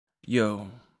Yo,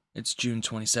 it's June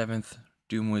 27th,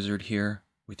 Doom Wizard here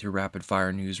with your rapid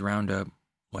fire news roundup.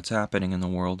 What's happening in the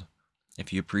world?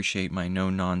 If you appreciate my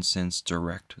no-nonsense,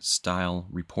 direct style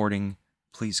reporting,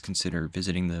 please consider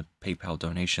visiting the PayPal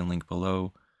donation link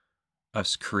below.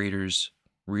 Us creators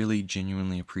really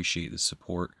genuinely appreciate the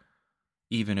support,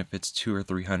 even if it's 200 or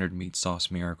 300 meat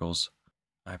sauce miracles.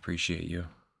 I appreciate you.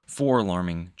 4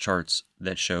 alarming charts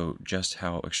that show just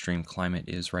how extreme climate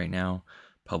is right now,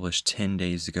 published 10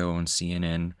 days ago on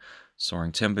CNN.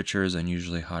 Soaring temperatures,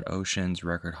 unusually hot oceans,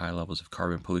 record high levels of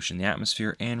carbon pollution in the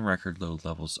atmosphere, and record low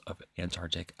levels of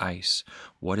Antarctic ice.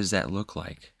 What does that look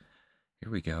like? Here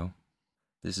we go.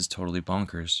 This is totally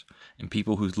bonkers, and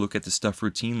people who look at this stuff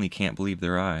routinely can't believe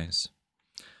their eyes.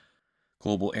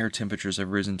 Global air temperatures have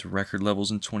risen to record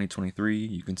levels in 2023.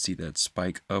 You can see that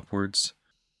spike upwards.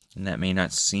 And that may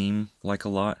not seem like a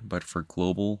lot, but for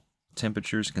global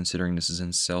temperatures, considering this is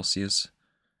in Celsius,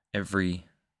 every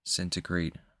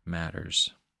centigrade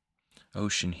matters.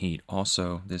 Ocean heat,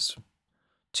 also this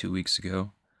 2 weeks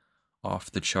ago,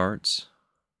 off the charts.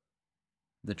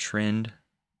 The trend,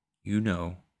 you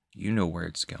know where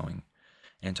it's going.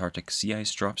 Antarctic sea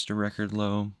ice drops to record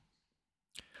low.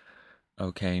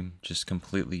 Okay, just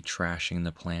completely trashing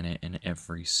the planet in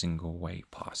every single way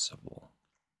possible.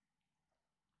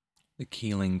 The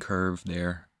Keeling curve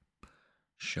there,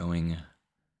 showing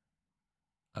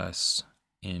us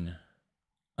in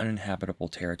uninhabitable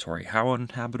territory. How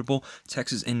uninhabitable?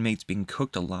 Texas inmates being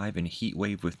cooked alive in a heat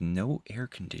wave with no air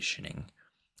conditioning.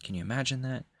 Can you imagine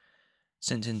that?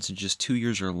 Sentenced to just 2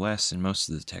 years or less in most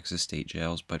of the Texas state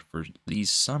jails, but for these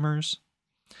summers,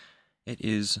 it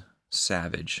is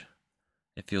savage.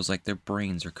 It feels like their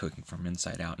brains are cooking from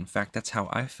inside out. In fact, that's how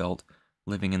I felt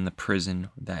living in the prison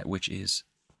that which is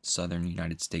southern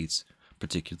United States,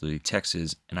 particularly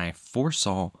Texas, and I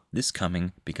foresaw this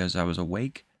coming because I was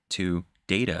awake to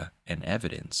data and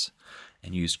evidence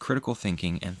and used critical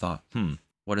thinking and thought,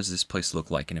 what does this place look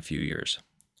like in a few years?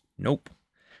 Nope.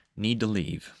 Need to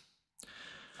leave.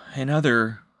 In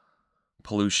other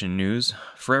pollution news,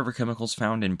 forever chemicals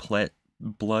found in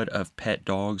blood of pet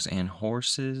dogs and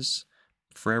horses.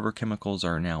 Forever chemicals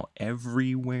are now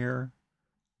everywhere,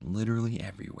 literally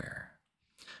everywhere.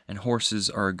 And horses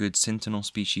are a good sentinel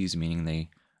species, meaning they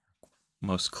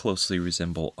most closely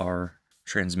resemble our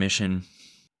transmission.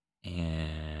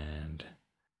 And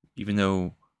even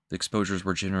though the exposures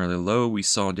were generally low, we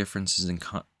saw differences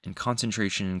in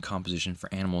concentration and composition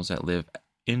for animals that live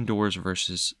indoors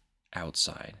versus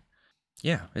outside.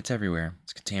 Yeah, it's everywhere.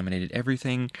 It's contaminated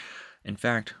everything. In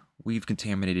fact, we've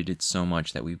contaminated it so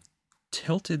much that we've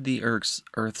tilted the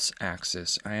Earth's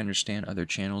axis. I understand other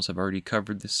channels have already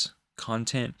covered this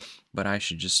content, but this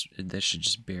should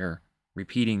just bear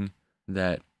repeating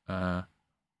that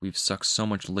we've sucked so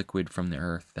much liquid from the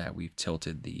Earth that we've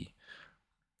tilted the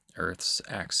Earth's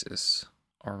axis.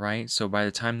 All right, so by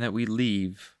the time that we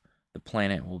leave, the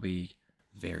planet will be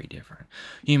very different.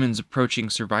 Humans approaching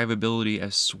survivability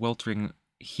as sweltering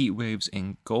heat waves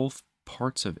engulf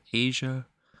parts of Asia,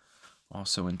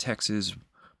 also in Texas,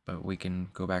 but we can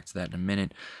go back to that in a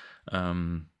minute.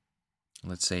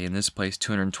 Let's say in this place,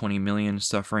 220 million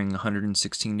suffering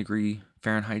 116 degree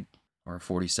Fahrenheit or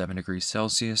 47 degrees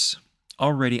Celsius.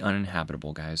 Already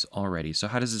uninhabitable, guys, already. So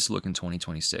how does this look in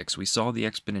 2026? We saw the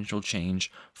exponential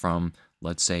change from,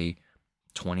 let's say,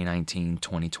 2019,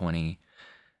 2020.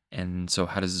 And so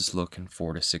how does this look in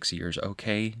 4 to 6 years?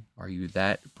 Okay, are you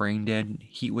that brain dead?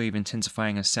 Heat wave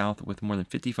intensifying us south with more than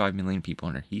 55 million people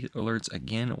under heat alerts.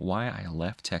 Again, why I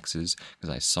left Texas,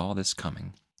 because I saw this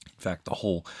coming. In fact, the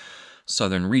whole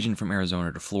southern region from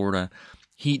Arizona to Florida.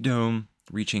 Heat dome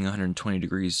reaching 120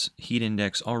 degrees heat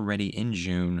index already in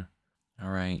June. All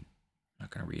right,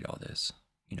 not going to read all this.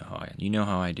 You know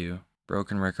how I do.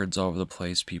 Broken records all over the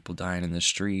place, people dying in the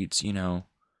streets,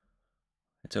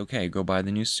 It's okay, go buy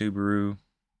the new Subaru.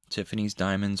 Tiffany's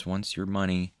Diamonds wants your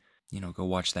money. Go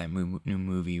watch that new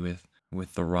movie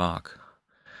with The Rock.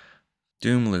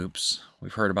 Doom loops.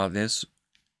 We've heard about this.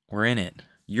 We're in it.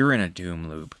 You're in a doom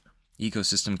loop.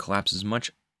 Ecosystem collapses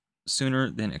much sooner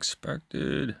than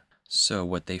expected. So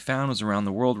what they found was around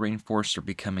the world, rainforests are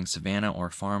becoming savanna or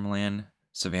farmland.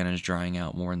 Savanna is drying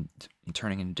out more and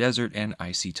turning into desert, and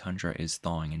icy tundra is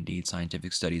thawing. Indeed,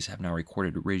 scientific studies have now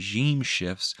recorded regime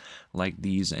shifts like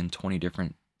these in 20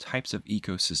 different types of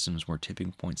ecosystems where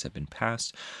tipping points have been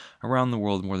passed. Around the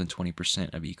world, more than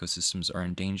 20% of ecosystems are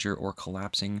in danger or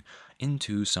collapsing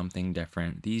into something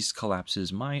different. These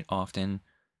collapses might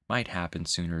happen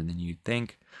sooner than you'd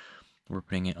think. We're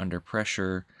putting it under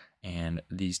pressure, and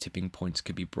these tipping points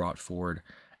could be brought forward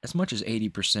as much as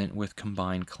 80% with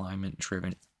combined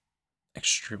climate-driven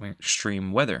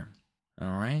extreme weather.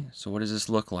 All right, so what does this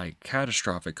look like?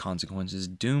 Catastrophic consequences,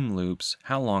 doom loops,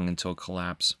 how long until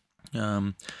collapse?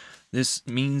 This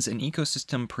means an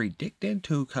ecosystem predicted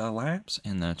to collapse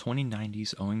in the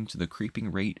 2090s owing to the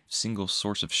creeping rate single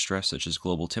source of stress such as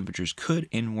global temperatures could,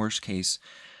 in worst case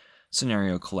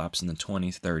scenario, collapse in the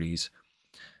 2030s.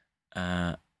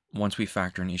 Once we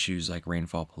factor in issues like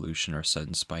rainfall pollution or a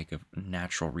sudden spike of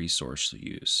natural resource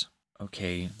use.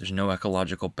 Okay, there's no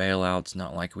ecological bailouts,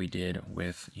 not like we did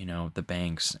with, the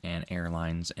banks and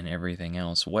airlines and everything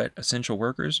else. What? Essential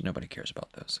workers? Nobody cares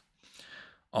about those.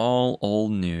 All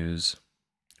old news.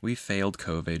 We failed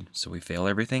COVID, so we fail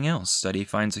everything else. Study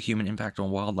finds a human impact on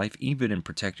wildlife, even in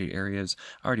protected areas.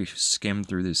 I already skimmed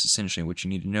through this. Essentially, what you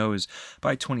need to know is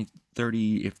by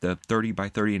 2030, if the 30 by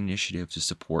 30 initiative to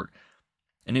support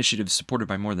initiatives supported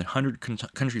by more than 100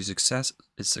 countries is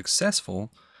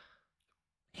successful,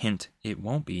 hint, it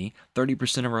won't be,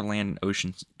 30% of our land and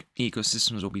ocean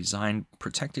ecosystems will be designed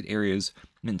protected areas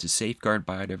meant to safeguard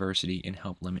biodiversity and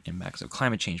help limit impacts of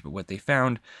climate change. But what they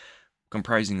found,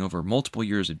 comprising over multiple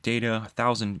years of data,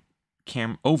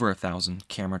 over 1,000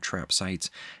 camera trap sites,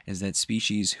 is that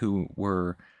species who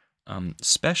were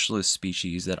specialist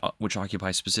species which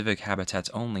occupy specific habitats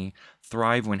only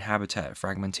thrive when habitat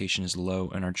fragmentation is low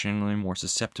and are generally more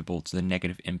susceptible to the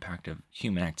negative impact of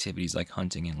human activities like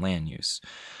hunting and land use,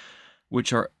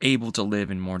 which are able to live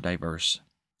in more diverse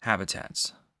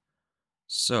habitats.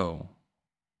 So,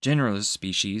 generalist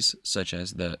species such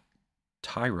as the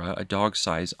Tyra, a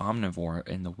dog-sized omnivore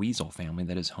in the weasel family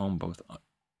that is home both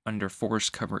under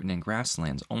forest cover and in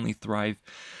grasslands, only thrive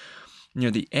near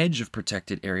the edge of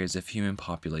protected areas if human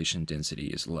population density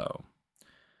is low.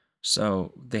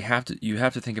 So you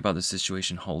have to think about the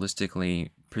situation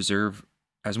holistically.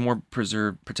 As more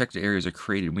protected areas are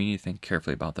created, we need to think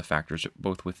carefully about the factors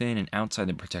both within and outside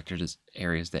the protected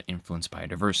areas that influence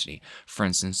biodiversity. For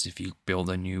instance, if you build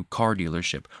a new car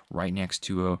dealership right next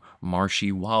to a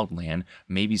marshy wildland,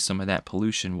 maybe some of that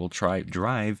pollution will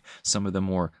drive some of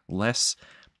the less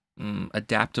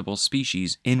adaptable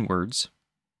species inwards,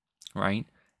 right?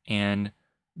 And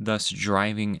thus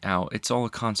driving out, it's all a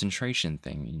concentration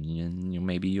thing.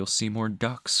 Maybe you'll see more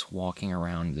ducks walking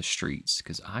around the streets,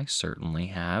 because I certainly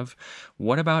have.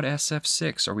 What about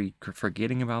SF6? Are we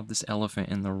forgetting about this elephant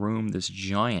in the room, this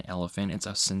giant elephant? It's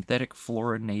a synthetic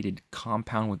fluorinated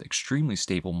compound with extremely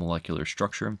stable molecular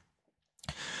structure.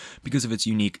 Because of its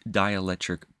unique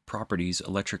dielectric properties,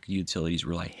 electric utilities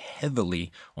rely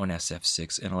heavily on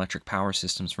SF6 and electric power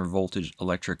systems for voltage,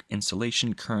 electric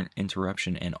insulation, current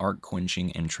interruption, and arc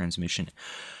quenching and transmission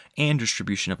and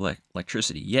distribution of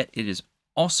electricity. Yet it is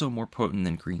also more potent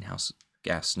than greenhouse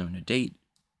gas known to date,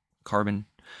 carbon.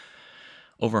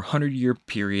 Over a 100-year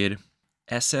period,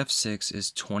 SF6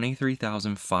 is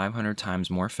 23,500 times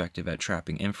more effective at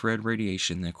trapping infrared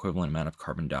radiation than the equivalent amount of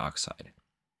carbon dioxide.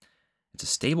 It's a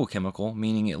stable chemical,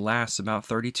 meaning it lasts about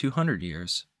 3,200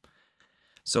 years.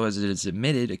 So as it is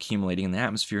emitted, accumulating in the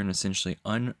atmosphere in an essentially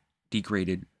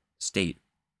undegraded state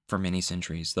for many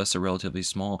centuries, thus a relatively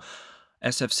small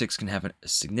SF6 can have a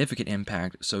significant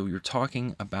impact. So you're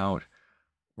talking about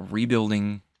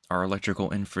rebuilding our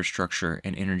electrical infrastructure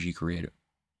and energy grid,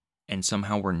 and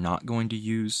somehow we're not going to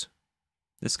use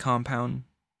this compound?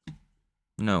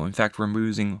 No, in fact, we're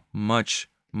losing much,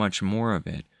 much more of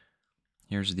it.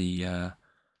 Here's the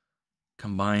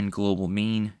combined global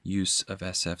mean use of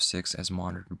SF6 as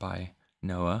monitored by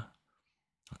NOAA,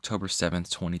 October 7th,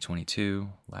 2022,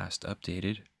 last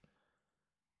updated.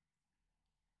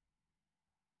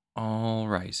 All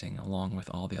rising along with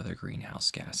all the other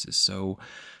greenhouse gases. So,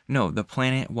 no, the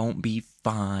planet won't be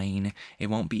fine. It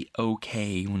won't be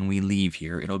okay when we leave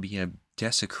here. It'll be a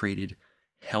desecrated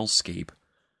hellscape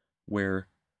where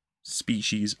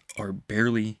species are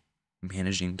barely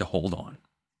managing to hold on.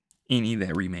 Any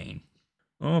that remain.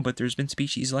 Oh, but there's been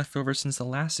species left over since the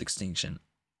last extinction.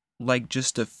 Like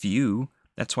just a few.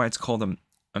 That's why it's called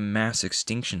a mass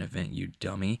extinction event, you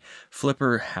dummy.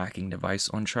 Flipper hacking device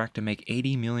on track to make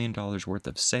 $80 million worth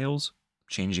of sales.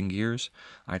 Changing gears.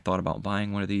 I thought about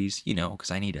buying one of these, because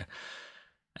I need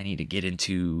to get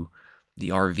into the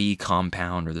RV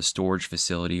compound or the storage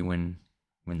facility when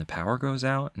the power goes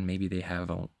out, and maybe they have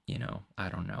I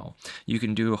don't know. You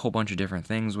can do a whole bunch of different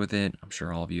things with it. I'm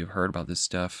sure all of you have heard about this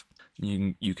stuff.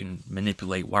 You can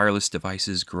manipulate wireless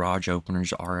devices, garage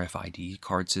openers, RFID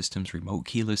card systems, remote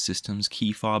keyless systems,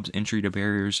 key fobs, entry to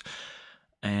barriers,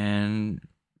 and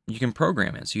you can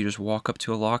program it. So you just walk up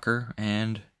to a locker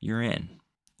and you're in.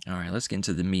 All right, let's get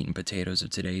into the meat and potatoes of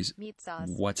today's meat sauce.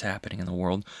 What's happening in the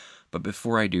world. But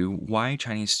before I do, why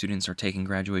Chinese students are taking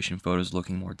graduation photos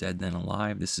looking more dead than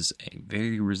alive. This is a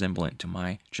very resemblant to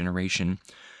my generation,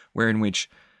 in which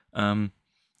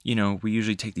You know, we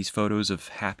usually take these photos of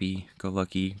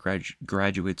happy-go-lucky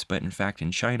graduates, but in fact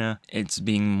in China, it's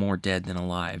being more dead than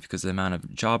alive because of the amount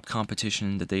of job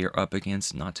competition that they are up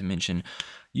against, not to mention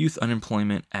youth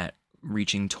unemployment at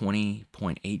reaching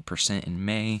 20.8% in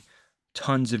May.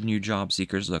 Tons of new job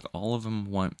seekers. Look, all of them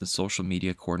want the social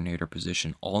media coordinator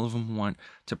position. All of them want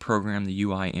to program the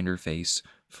UI interface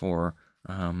for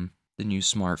the new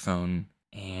smartphone,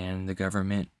 and the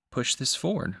government pushed this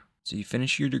forward. So you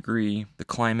finish your degree, the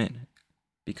climate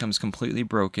becomes completely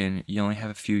broken, you only have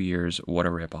a few years, what a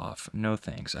ripoff. No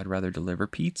thanks, I'd rather deliver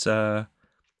pizza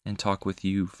and talk with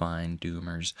you fine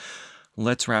doomers.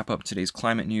 Let's wrap up today's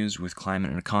climate news with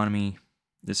climate and economy.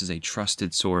 This is a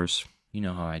trusted source, you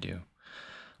know how I do.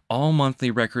 All monthly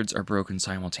records are broken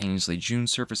simultaneously. June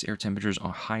surface air temperatures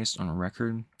are highest on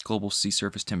record. Global sea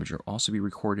surface temperature also be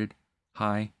recorded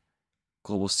high.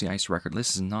 Global sea ice record.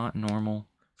 This is not normal.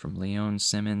 From Leon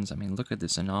Simmons. I mean, look at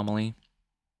this anomaly.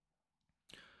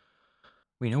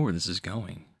 We know where this is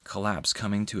going. Collapse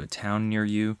coming to a town near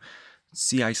you.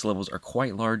 Sea ice levels are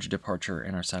quite large, departure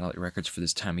in our satellite records for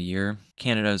this time of year.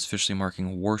 Canada is officially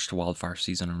marking worst wildfire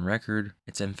season on record.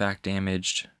 It's in fact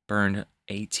damaged, burned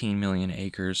 18 million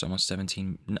acres, almost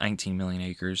 19 million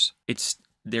acres. It's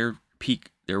their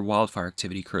wildfire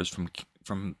activity occurs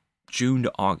from June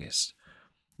to August,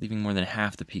 leaving more than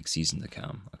half the peak season to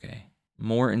come, okay?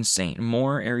 More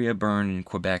area burned in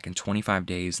Quebec in 25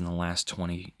 days in the last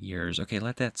 20 years. Okay,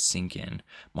 let that sink in.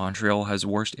 Montreal has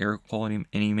worst air quality in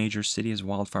any major city as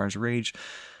wildfires rage.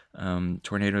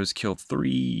 Tornadoes killed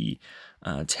 3.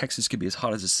 Texas could be as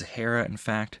hot as the Sahara. In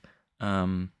fact,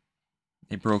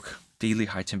 it broke daily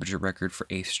high temperature record for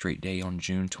 8th straight day on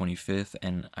June 25th.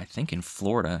 And I think in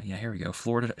Florida, yeah, here we go.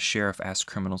 Florida sheriff asked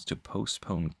criminals to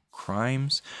postpone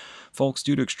crimes. Folks,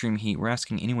 due to extreme heat, we're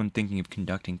asking anyone thinking of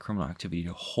conducting criminal activity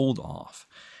to hold off.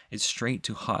 It's straight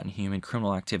to hot and humid.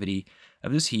 Criminal activity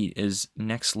of this heat is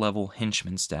next level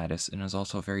henchman status and is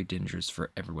also very dangerous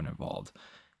for everyone involved.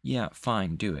 Yeah,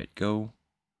 fine, do it. Go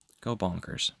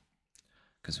bonkers.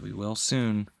 Because we will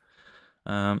soon.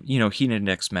 Heat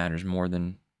index matters more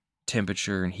than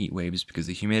temperature and heat waves because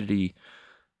the humidity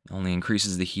only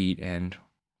increases the heat and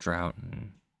drought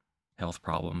and health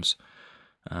problems.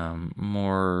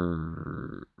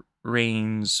 More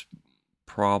rains,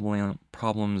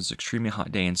 problems, extremely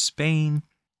hot day in Spain,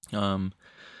 and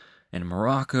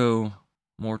Morocco,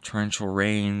 more torrential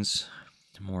rains,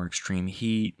 more extreme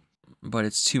heat, but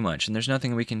it's too much, and there's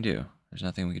nothing we can do.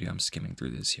 I'm skimming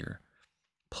through this here.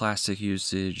 Plastic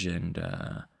usage and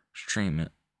extreme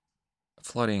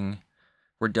flooding.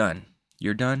 We're done.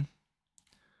 You're done?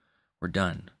 We're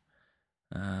done.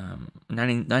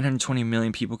 920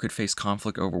 million people could face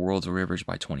conflict over world's rivers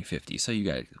by 2050. So you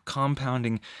got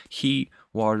compounding heat,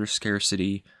 water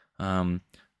scarcity,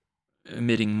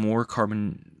 emitting more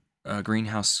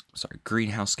greenhouse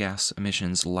gas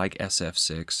emissions like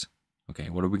SF6. Okay,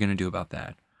 what are we going to do about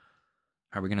that?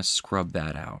 How are we going to scrub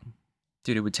that out?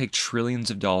 Dude, it would take trillions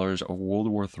of dollars, a World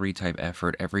War III type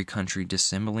effort, every country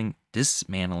dismantling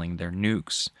their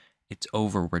nukes. It's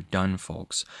over. We're done,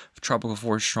 folks. Tropical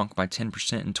forests shrunk by 10%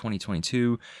 in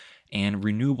 2022, and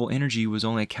renewable energy was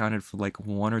only accounted for like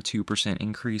 1 or 2%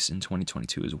 increase in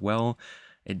 2022 as well.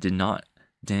 It did not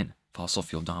dent fossil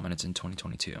fuel dominance in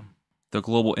 2022. The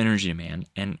global energy demand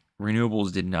and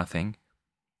renewables did nothing.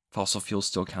 Fossil fuels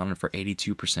still accounted for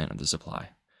 82% of the supply,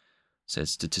 says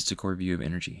Statistical Review of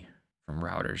Energy from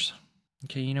Routers.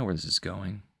 Okay, you know where this is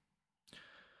going.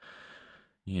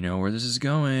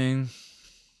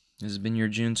 This has been your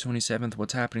June 27th.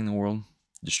 What's happening in the world?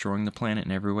 Destroying the planet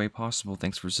in every way possible.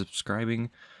 Thanks for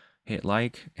subscribing. Hit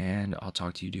like, and I'll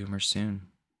talk to you doomers soon.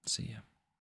 See ya.